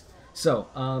there it is.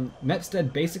 So,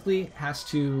 Mepstead basically has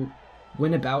to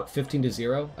win about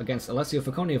 15-0 against Alessio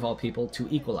Facconi, of all people, to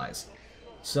equalize.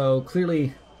 So,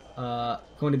 clearly,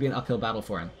 going to be an uphill battle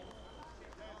for him.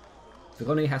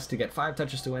 Facconi has to get 5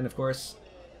 touches to win, of course.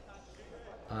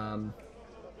 But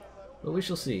we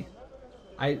shall see.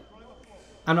 I'm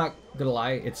not gonna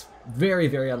lie, it's very,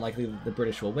 very unlikely that the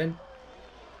British will win.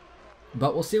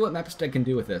 But we'll see what Mepstead can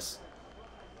do with this.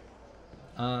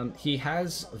 He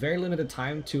has very limited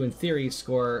time to, in theory,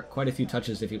 score quite a few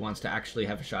touches if he wants to actually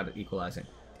have a shot at equalizing.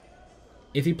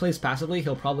 If he plays passively,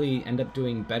 he'll probably end up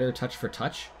doing better touch for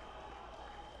touch,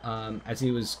 as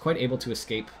he was quite able to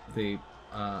escape the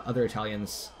other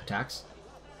Italians' attacks.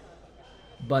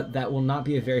 But that will not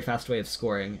be a very fast way of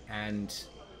scoring, and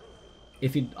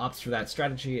if he opts for that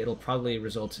strategy, it'll probably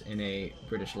result in a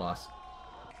British loss.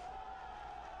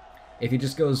 If he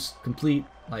just goes complete,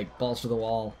 like, balls to the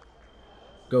wall,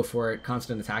 go for it,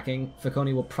 constant attacking,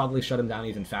 Facconi will probably shut him down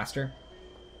even faster.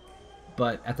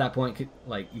 But at that point,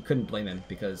 like, you couldn't blame him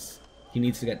because he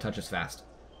needs to get touches fast.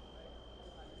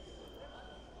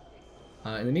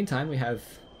 In the meantime, we have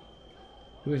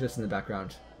Who is this in the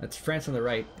background? That's France on the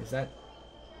right. Is that...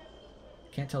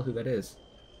 Can't tell who that is.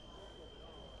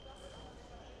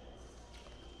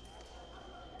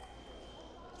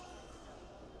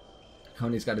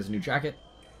 Coney's got his new jacket.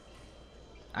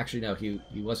 Actually, no, he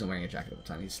wasn't wearing a jacket at the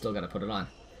time. He's still got to put it on.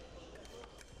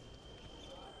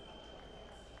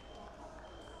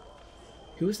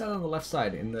 Who is that on the left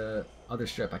side in the other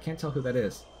strip? I can't tell who that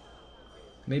is.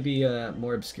 Maybe a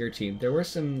more obscure team. There were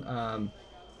some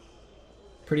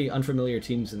pretty unfamiliar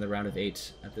teams in the round of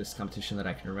 8 at this competition that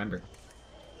I can remember.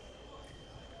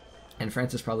 And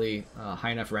France is probably high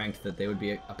enough ranked that they would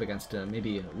be up against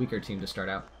maybe a weaker team to start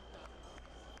out.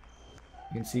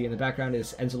 You can see in the background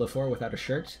is Enzo Lafort without a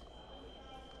shirt.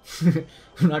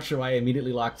 I'm not sure why I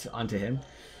immediately locked onto him.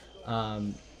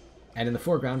 And in the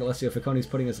foreground, Alessio Facconi's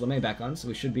putting his lame back on, so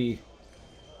we should be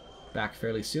back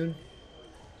fairly soon.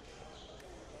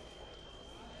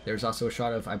 There's also a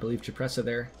shot of, I believe, Cipressa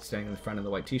there, standing in the front of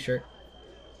the white t-shirt.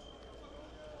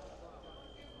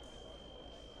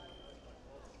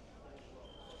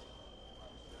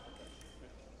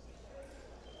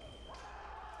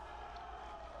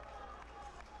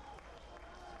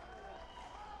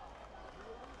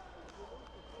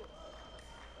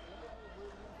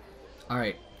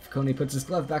 Alright, Facconi puts his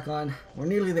glove back on. We're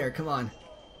nearly there, come on.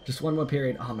 Just one more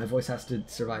period. Oh, my voice has to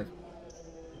survive.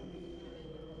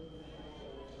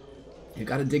 You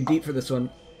gotta dig deep for this one.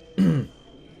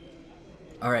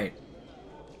 Alright.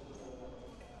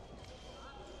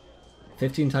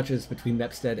 15 touches between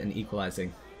Mepsted and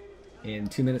equalizing in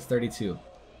 2 minutes 32.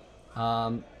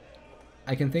 I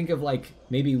can think of like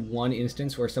maybe one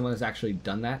instance where someone has actually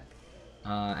done that,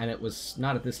 and it was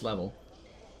not at this level.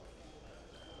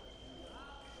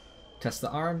 Test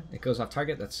the arm. It goes off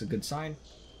target. That's a good sign.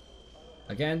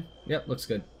 Again. Yep, looks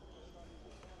good.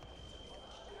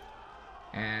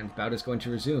 And bout is going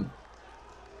to resume.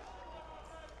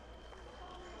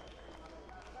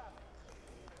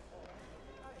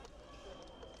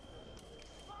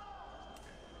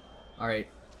 Alright.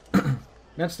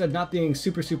 Mepsted not being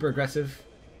super aggressive.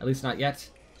 At least not yet.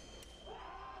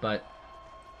 But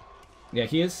yeah,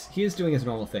 he is doing his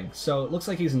normal thing. So it looks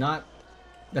like he's not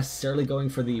necessarily going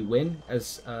for the win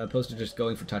as opposed to just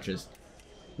going for touches,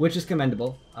 which is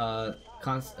commendable.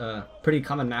 Pretty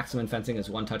common maxim in fencing is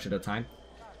 1 touch at a time.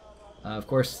 Of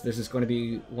course, this is going to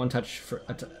be 1 touch for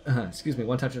excuse me,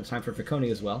 1 touch at a time for Facconi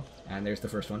as well. And there's the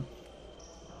first one.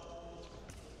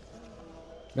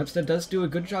 Mepsted does do a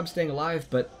good job staying alive,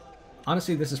 but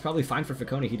honestly, this is probably fine for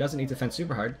Facconi. He doesn't need to fence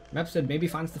super hard. Mepsted maybe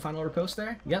finds the final riposte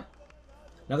there. Yep,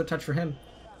 another touch for him.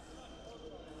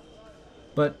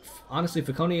 But honestly,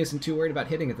 Facconi isn't too worried about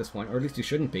hitting at this point, or at least he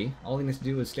shouldn't be. All he needs to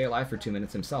do is stay alive for 2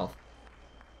 minutes himself.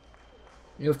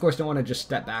 You, of course, don't want to just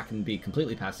step back and be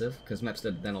completely passive, because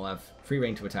Mepsted then will have free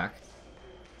reign to attack.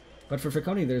 But for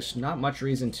Facconi, there's not much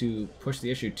reason to push the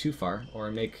issue too far,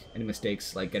 or make any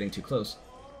mistakes like getting too close.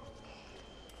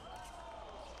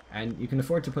 And you can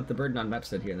afford to put the burden on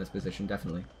Mepsted here in this position,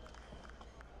 definitely.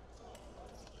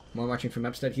 More watching from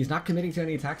Mepsted. He's not committing to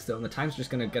any attacks, though, and the time's just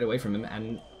going to get away from him,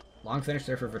 and long finish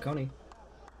there for Facconi.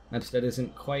 Mepsted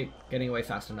isn't quite getting away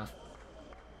fast enough.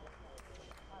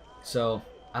 So,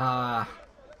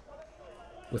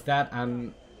 with that,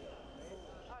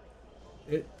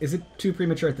 is it too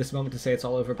premature at this moment to say it's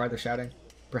all over by the shouting?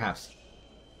 Perhaps.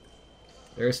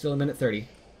 There is still 1 minute 30.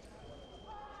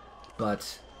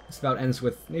 But this bout ends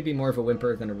with maybe more of a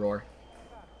whimper than a roar.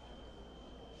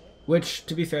 Which,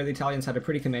 to be fair, the Italians had a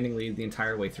pretty commanding lead the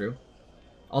entire way through.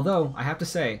 Although, I have to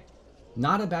say,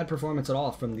 not a bad performance at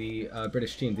all from the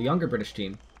British team, the younger British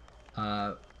team,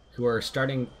 who are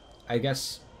starting, I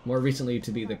guess, more recently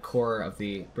to be the core of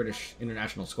the British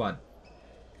international squad.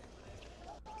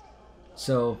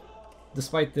 So,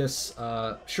 despite this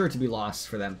sure to be loss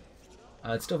for them,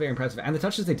 it's still very impressive. And the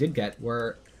touches they did get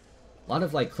were a lot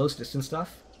of like close distance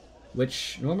stuff,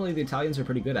 which normally the Italians are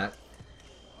pretty good at.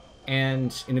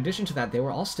 And in addition to that, they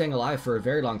were all staying alive for a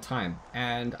very long time.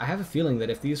 And I have a feeling that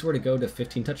if these were to go to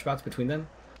 15 touch bouts between them,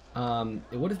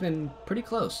 it would have been pretty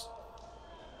close.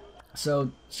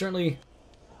 So certainly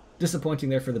disappointing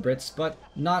there for the Brits, but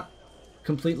not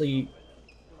completely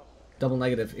double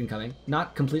negative incoming.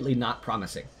 Not completely not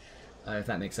promising, if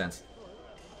that makes sense.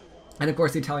 And of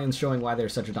course the Italians showing why they're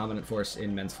such a dominant force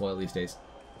in men's foil these days.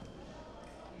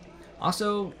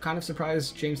 Also, kind of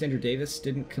surprised James Andrew Davis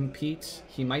didn't compete.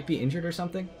 He might be injured or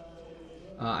something.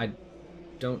 I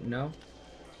don't know.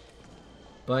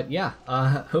 But yeah,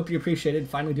 hope you appreciated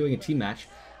finally doing a team match.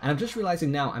 And I'm just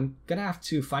realizing now I'm going to have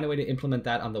to find a way to implement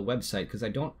that on the website because I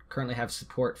don't currently have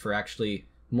support for actually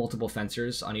multiple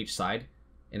fencers on each side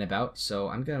in a bout, so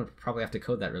I'm gonna probably have to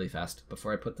code that really fast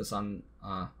before I put this on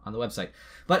the website.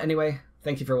 But anyway,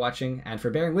 thank you for watching and for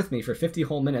bearing with me for 50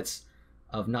 whole minutes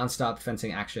of non-stop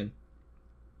fencing action.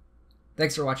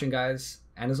 Thanks for watching, guys,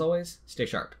 and as always, stay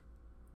sharp.